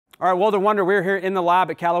All right, World and Wonder, we're here in the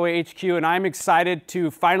lab at Callaway HQ, and I'm excited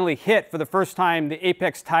to finally hit for the first time the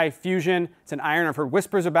Apex Tie Fusion. It's an iron I've heard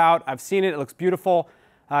whispers about. I've seen it. It looks beautiful.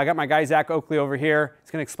 I got my guy Zack Oakley over here.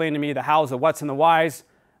 He's going to explain to me the hows, the whats, and the whys.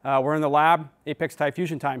 We're in the lab. Apex Tie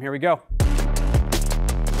Fusion time. Here we go.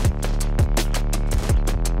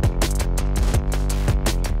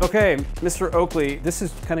 Okay, Mr. Oakley, this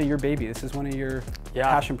is kind of your baby. This is one of your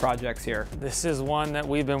passion projects here. This is one that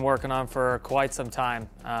we've been working on for quite some time,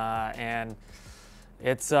 and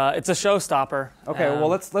it's a showstopper. Okay, well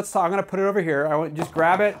let's talk. I'm gonna put it over here. I want just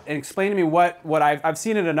grab it and explain to me what I've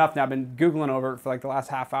seen it enough now. I've been Googling over it for like the last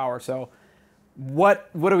half hour. So,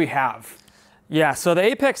 what do we have? Yeah, so the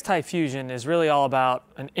Apex Tie Fusion is really all about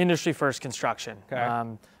an industry-first construction.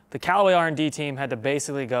 Okay. The Callaway R&D team had to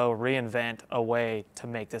basically go reinvent a way to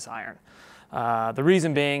make this iron. The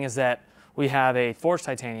reason being is that we have a forged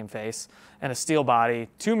titanium face and a steel body,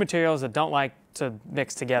 two materials that don't like to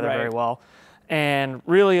mix together very well. And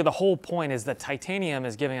really the whole point is that titanium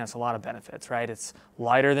is giving us a lot of benefits, right? It's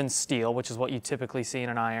lighter than steel, which is what you typally see in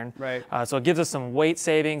an iron. Right. So it gives us some weight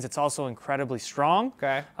savings. It's also incredibly strong.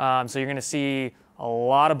 Okay. So you're gonna see a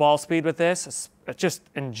lot of ball speed with this. Just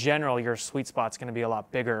in general, your sweet spot's gonna be a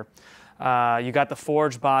lot bigger. You got the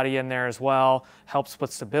forged body in there as well, helps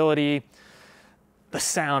with stability. The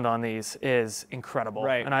sound on these is incredible.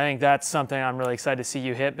 Right. And I think that's something I'm really excited to see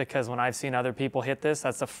you hit, because when I've seen other people hit this,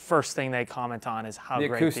 that's the first thing they comment on is how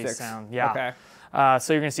great these sound. Yeah. Okay.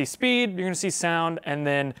 So you're gonna see speed, you're gonna see sound, and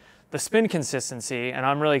then the spin consistency, and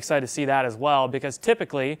I'm really excited to see that as well, because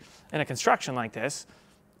typically in a construction like this,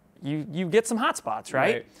 you get some hot spots,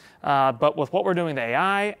 right? But with what we're doing, the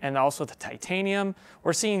AI and also the titanium,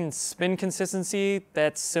 we're seeing spin consistency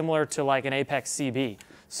that's similar to like an Apex CB.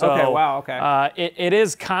 So okay, wow, okay. It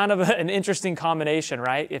is kind of an interesting combination,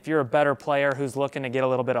 right? If you're a better player who's looking to get a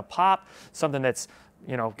little bit of pop, something that's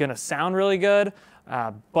gonna sound really good,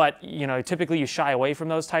 but typically you shy away from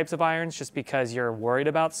those types of irons just because you're worried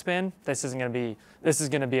about spin. This is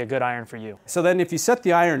gonna be a good iron for you. So then if you set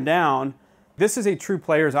the iron down, this is a true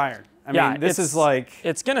player's iron. I mean, this is like...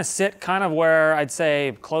 It's going to sit kind of where I'd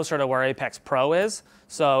say closer to where Apex Pro is.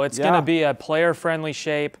 So it's going to be a player-friendly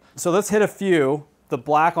shape. So let's hit a few. The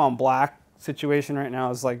black on black situation right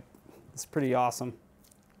now is like, it's pretty awesome.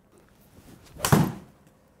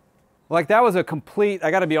 Like that was a complete,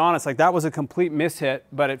 I got to be honest, like that was a complete mishit,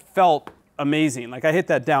 but it felt amazing. Like I hit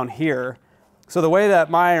that down here. So the way that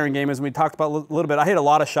my iron game is, we talked about a little bit, I hit a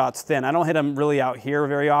lot of shots thin. I don't hit them really out here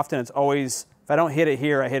very often. It's always, if I don't hit it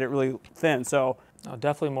here, I hit it really thin. So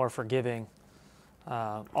definitely more forgiving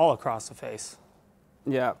all across the face.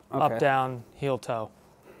 Yeah, okay. Up, down, heel, toe.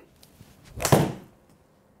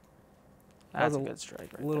 That's a good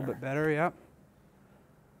strike right A little there. bit better, yeah.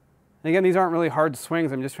 And again, these aren't really hard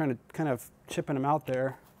swings. I'm just trying to kind of chipping them out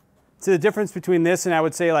there. So the difference between this and I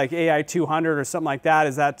would say like AI 200 or something like that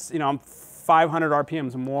is that, I'm 500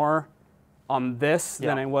 RPMs more on this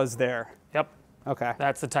than I was there. Yep. Okay.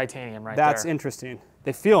 That's the titanium right there. That's interesting.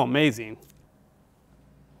 They feel amazing.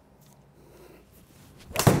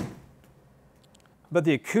 But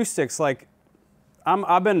the acoustics, like,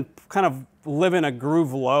 I've been kind of living a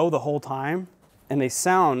groove low the whole time, and they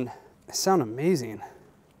sound amazing.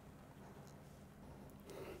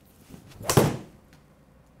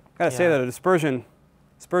 Gotta say that the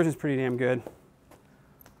dispersion's pretty damn good.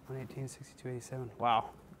 118, 62, 87. Wow.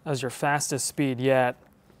 That was your fastest speed yet.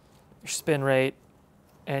 Your spin rate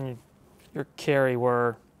and your carry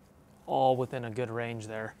were all within a good range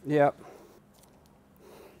there. Yep.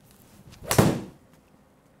 That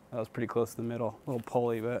was pretty close to the middle. A little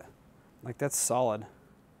pulley, but like that's solid.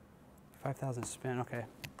 5,000 spin, okay.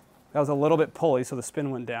 That was a little bit pulley, so the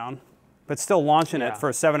spin went down. But still launching it for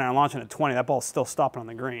a 7-iron, launching at 20, that ball's still stopping on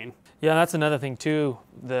the green. Yeah, that's another thing too.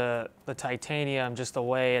 The titanium, just the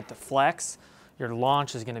way it deflects, your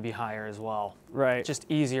launch is going to be higher as well. Right. Just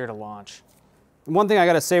easier to launch. One thing I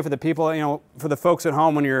got to say for the people, for the folks at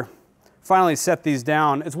home, when you're finally set these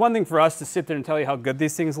down, it's one thing for us to sit there and tell you how good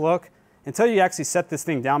these things look. Until you actually set this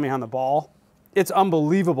thing down behind the ball, it's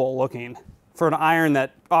unbelievable looking for an iron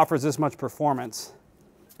that offers this much performance.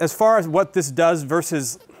 As far as what this does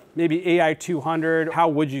versus maybe AI 200, how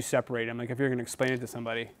would you separate them? Like if you're going to explain it to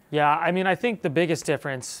somebody. Yeah, I mean, I think the biggest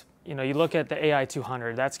difference, you look at the AI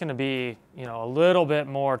 200, that's going to be, a little bit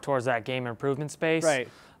more towards that game improvement space. Right.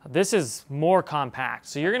 This is more compact.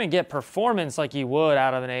 So you're going to get performance like you would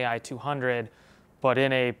out of an AI 200, but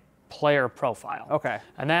in a player profile. Okay.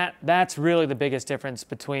 And that's really the biggest difference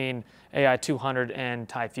between AI 200 and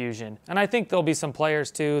Tie Fusion. And I think there'll be some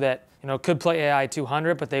players too that, could play AI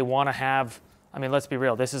 200, but they want to have I mean, let's be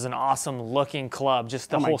real. This is an awesome looking club. Just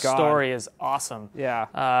the Oh my whole God. story is awesome.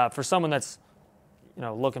 Yeah. For someone that's,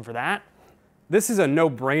 looking for that. This is a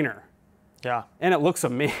no-brainer. Yeah. And it looks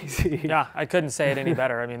amazing. Yeah, I couldn't say it any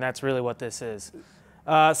better. I mean, that's really what this is.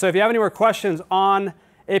 So if you have any more questions on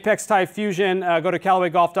Apex Tie Fusion, go to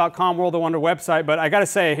CallawayGolf.com, World of Wonder website. But I got to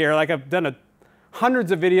say here, like I've done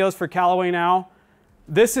hundreds of videos for Callaway now.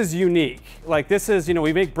 This is unique. Like this is,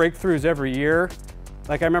 we make breakthroughs every year.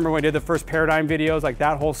 Like I remember when we did the first Paradigm videos, like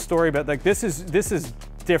that whole story. But like this is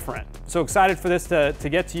different. So excited for this to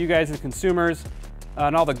get to you guys as consumers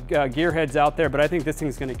and all the gearheads out there. But I think this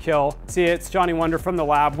thing's going to kill. See, it's Johnny Wunder from the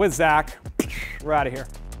lab with Zach. We're out of here.